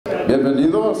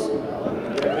Bienvenidos.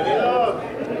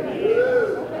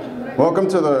 Welcome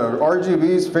to the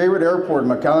RGV's favorite airport,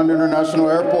 McAllen International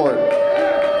Airport.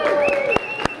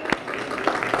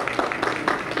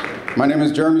 My name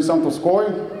is Jeremy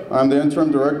Santos-Coy. I'm the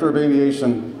Interim Director of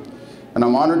Aviation, and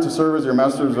I'm honored to serve as your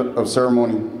Master of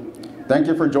Ceremony. Thank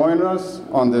you for joining us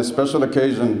on this special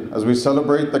occasion as we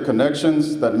celebrate the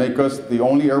connections that make us the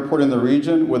only airport in the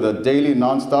region with a daily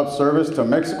non-stop service to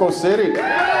Mexico City.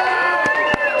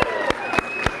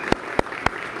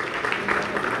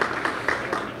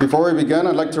 Before we begin,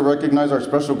 I'd like to recognize our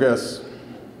special guests.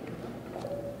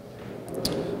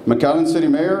 McAllen City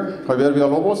Mayor, Javier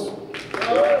Villalobos.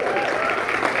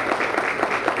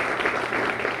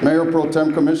 Mayor Pro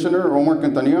Tem Commissioner, Omar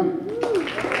Quintanilla.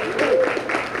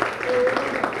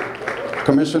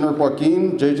 Commissioner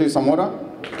Joaquin J.J. Zamora.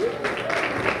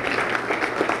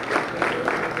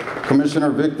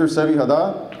 Commissioner Victor Sevi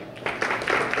Haddad.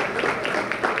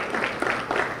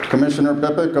 Commissioner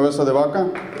Pepe Cabeza de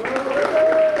Vaca.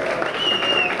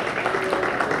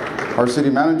 Our City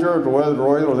Manager,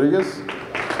 Roy Rodriguez.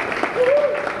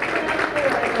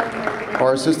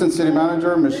 Our Assistant City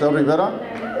Manager, Michelle Rivera.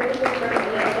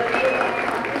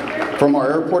 From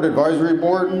our Airport Advisory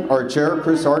Board, our Chair,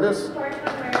 Chris Artis.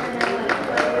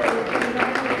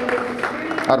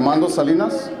 Armando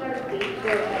Salinas.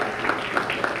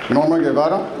 Norma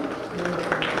Guevara.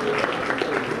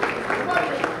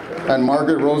 And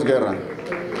Margaret Rose Guerra.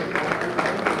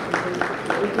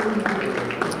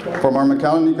 From our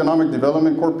McAllen Economic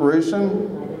Development Corporation,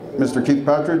 Mr. Keith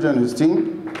Patridge and his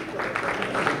team.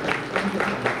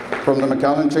 From the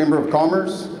McAllen Chamber of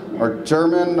Commerce, our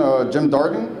Chairman, Jim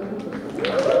Darden.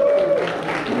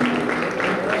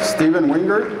 Stephen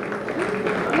Wingert,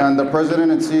 and the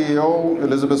President and CEO,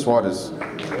 Elizabeth Suarez.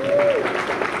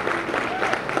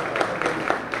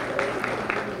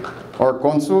 Our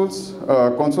consuls,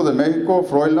 Consul de Mexico,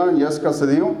 Froilan Yesca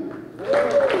Cedillo.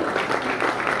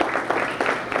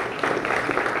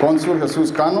 Consul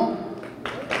Jesús Cano,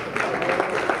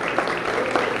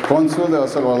 Consul de El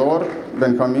Salvador,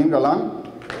 Benjamín Galán,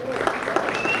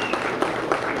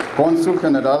 Consul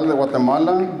General de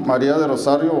Guatemala, María de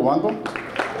Rosario Obando,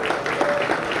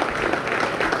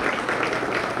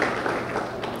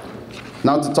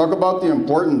 now to talk about the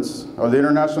importance of the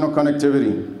international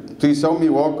connectivity, please help me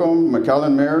welcome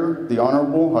McAllen Mayor, the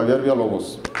Honorable Javier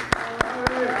Villalobos.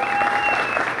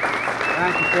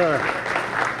 Thank you, sir.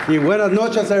 Y buenas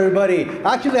noches, everybody.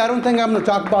 Actually, I don't think I'm going to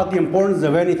talk about the importance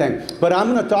of anything, but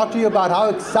I'm going to talk to you about how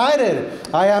excited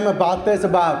I am about this,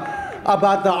 about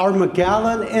our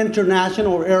McAllen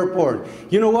International Airport.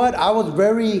 You know what? I was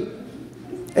very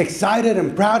excited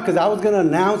and proud because I was going to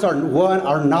announce our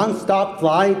non-stop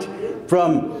flight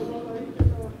from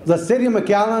the city of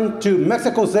McAllen to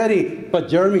Mexico City, but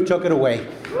Jeremy took it away.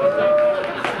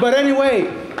 But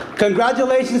anyway,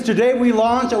 congratulations. Today we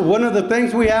launched one of the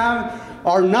things we have,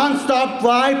 our non-stop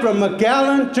flight from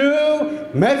McAllen to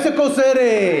Mexico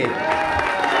City.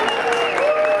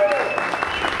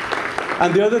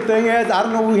 And the other thing is, I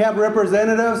don't know if we have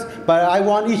representatives, but I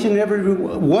want each and every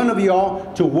one of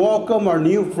y'all to welcome our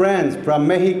new friends from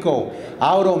Mexico,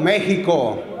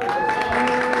 Aeromexico.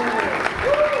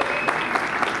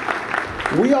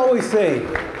 We always say,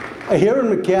 here in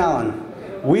McAllen,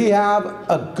 we have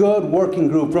a good working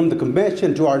group from the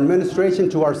commission to our administration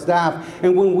to our staff,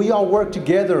 and when we all work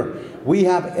together, we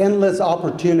have endless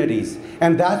opportunities,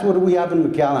 and that's what we have in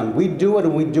McAllen. We do it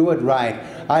and we do it right.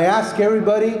 I ask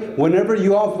everybody, whenever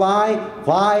you all fly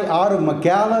out of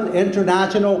McAllen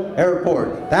International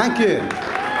Airport. Thank you.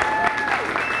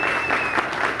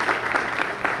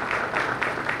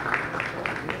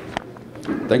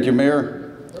 Thank you, Mayor.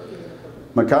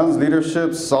 McAllen's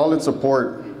leadership's solid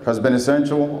support has been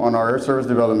essential on our air service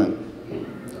development.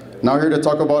 Now here to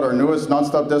talk about our newest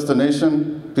nonstop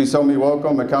destination, please help me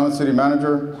welcome McAllen City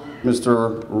Manager,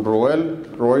 Mr.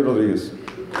 Roy Rodriguez.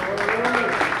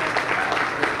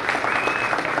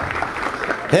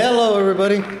 Hello,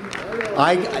 everybody.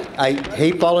 I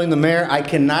hate following the mayor. I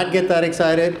cannot get that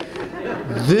excited.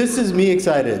 This is me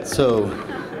excited, so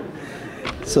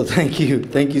thank you.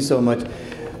 Thank you so much.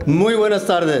 Muy buenas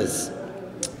tardes.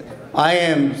 I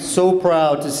am so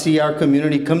proud to see our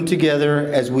community come together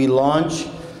as we launch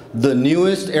the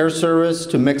newest air service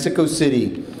to Mexico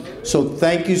City. So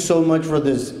thank you so much for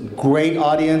this great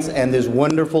audience and this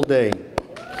wonderful day.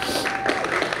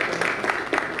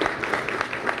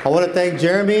 I want to thank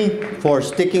Jeremy for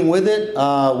sticking with it.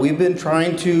 We've been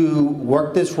trying to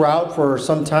work this route for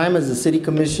some time, as the City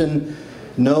Commission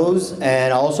knows,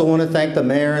 and I also want to thank the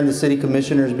mayor and the city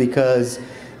commissioners because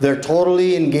they're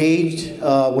totally engaged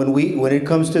when it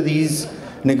comes to these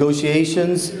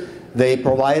negotiations. They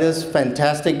provide us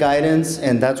fantastic guidance,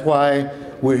 and that's why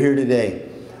we're here today.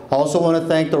 I also want to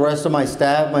thank the rest of my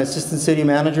staff, my assistant city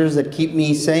managers that keep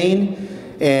me sane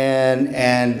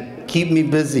and keep me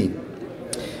busy.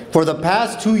 For the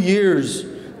past 2 years,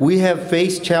 we have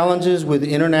faced challenges with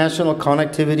international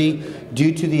connectivity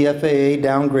due to the FAA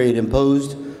downgrade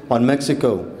imposed on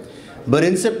Mexico. But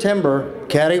in September,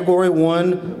 Category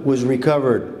 1 was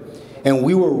recovered, and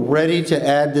we were ready to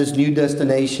add this new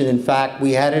destination. In fact,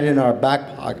 we had it in our back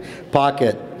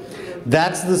pocket.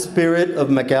 That's the spirit of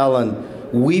McAllen.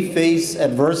 We face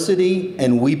adversity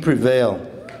and we prevail.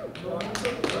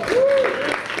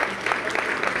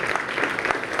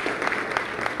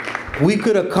 We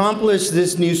could accomplish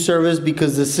this new service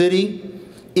because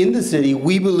in the city,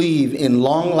 we believe in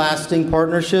long-lasting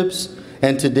partnerships,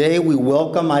 and today we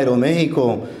welcome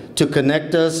Aeromexico to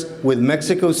connect us with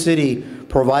Mexico City,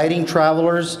 providing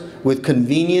travelers with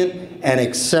convenient and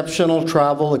exceptional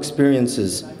travel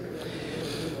experiences.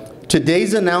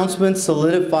 Today's announcement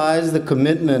solidifies the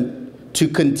commitment to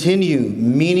continue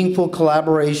meaningful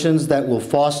collaborations that will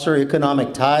foster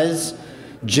economic ties,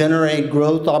 generate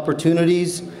growth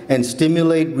opportunities, and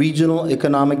stimulate regional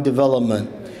economic development.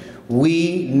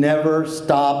 We never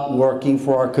stop working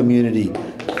for our community.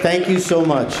 Thank you so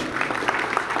much.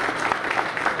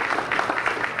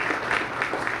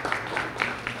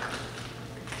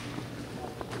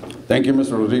 Thank you,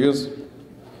 Mr. Rodriguez.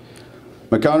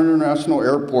 McAllen International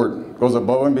Airport goes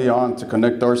above and beyond to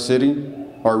connect our city,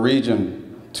 our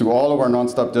region, to all of our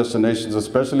nonstop destinations,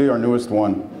 especially our newest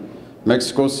one,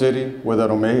 Mexico City with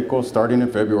Aeromexico starting in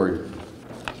February.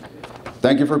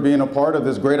 Thank you for being a part of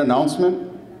this great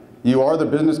announcement. You are the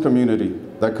business community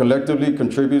that collectively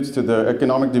contributes to the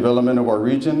economic development of our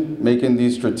region, making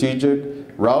these strategic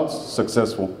routes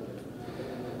successful.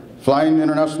 Flying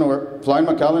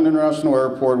McAllen International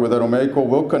Airport with Aeromexico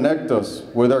will connect us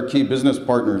with our key business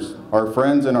partners, our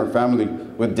friends and our family,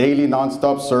 with daily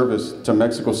nonstop service to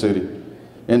Mexico City.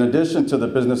 In addition to the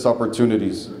business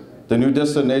opportunities, the new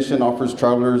destination offers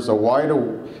travelers a wide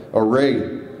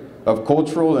array of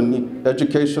cultural and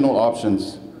educational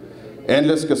options,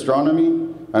 endless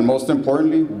gastronomy, and most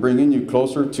importantly, bringing you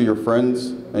closer to your friends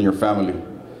and your family.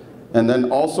 And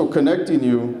then also connecting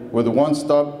you with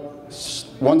one-stops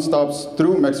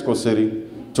through Mexico City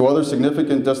to other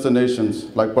significant destinations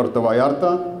like Puerto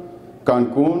Vallarta,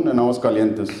 Cancun, and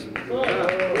Aguascalientes.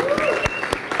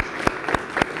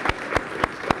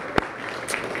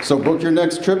 So book your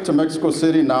next trip to Mexico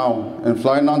City now and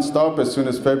fly nonstop as soon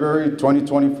as February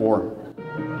 2024.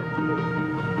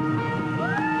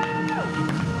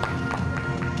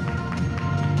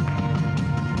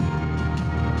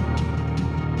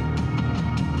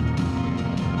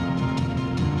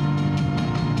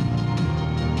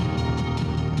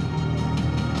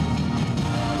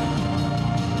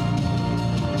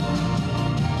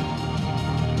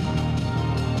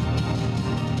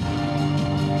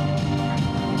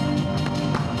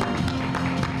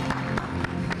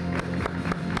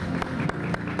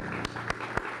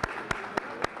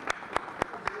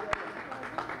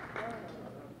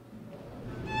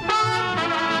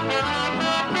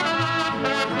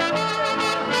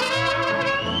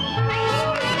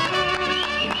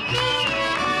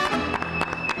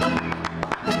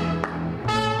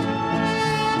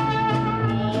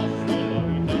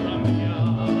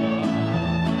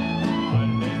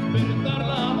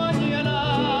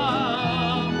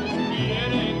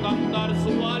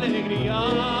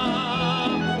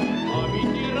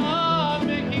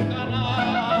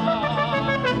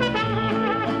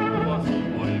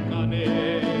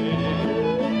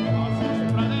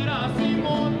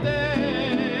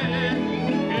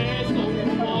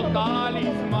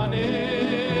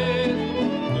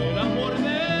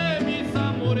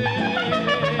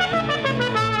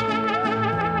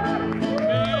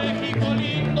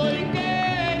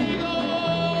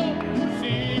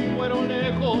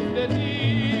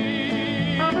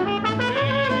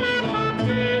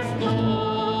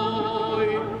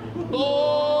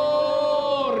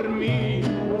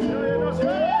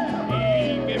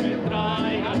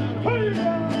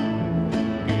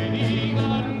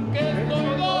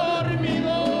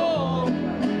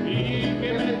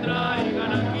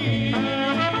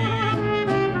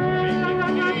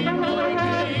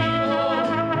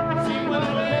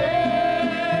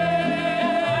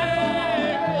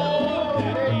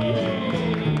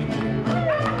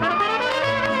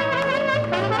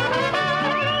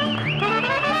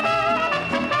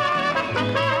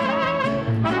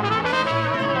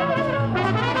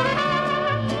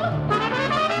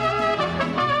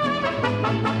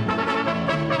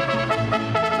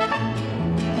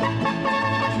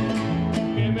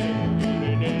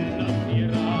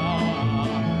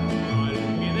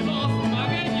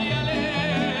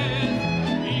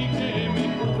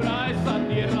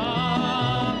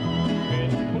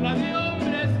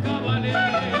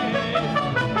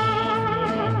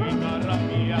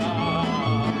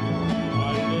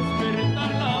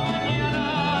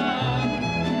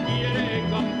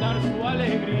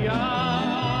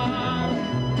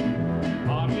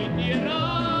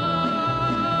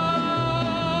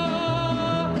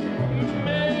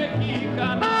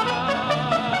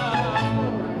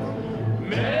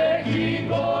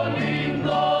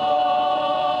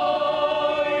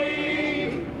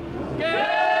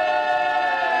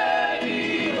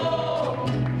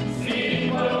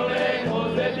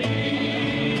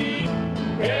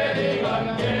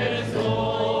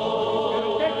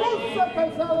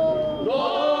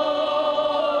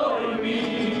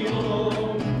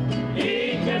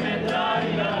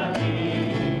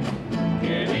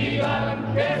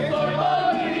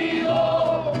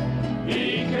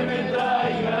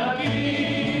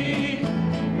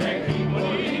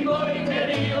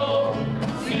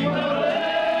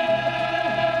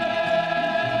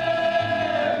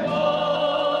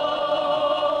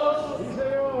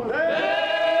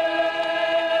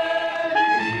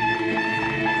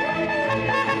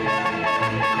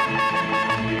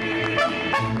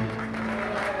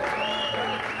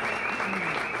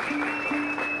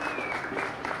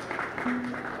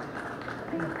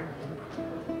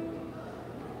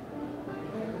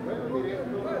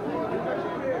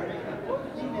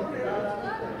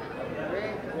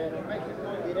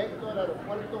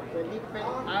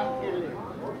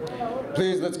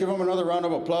 Please, let's give them another round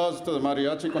of applause to the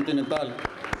Mariachi Continental.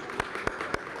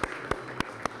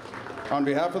 On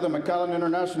behalf of the McAllen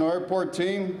International Airport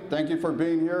team, thank you for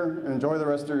being here. Enjoy the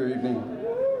rest of your evening.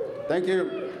 Thank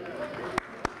you.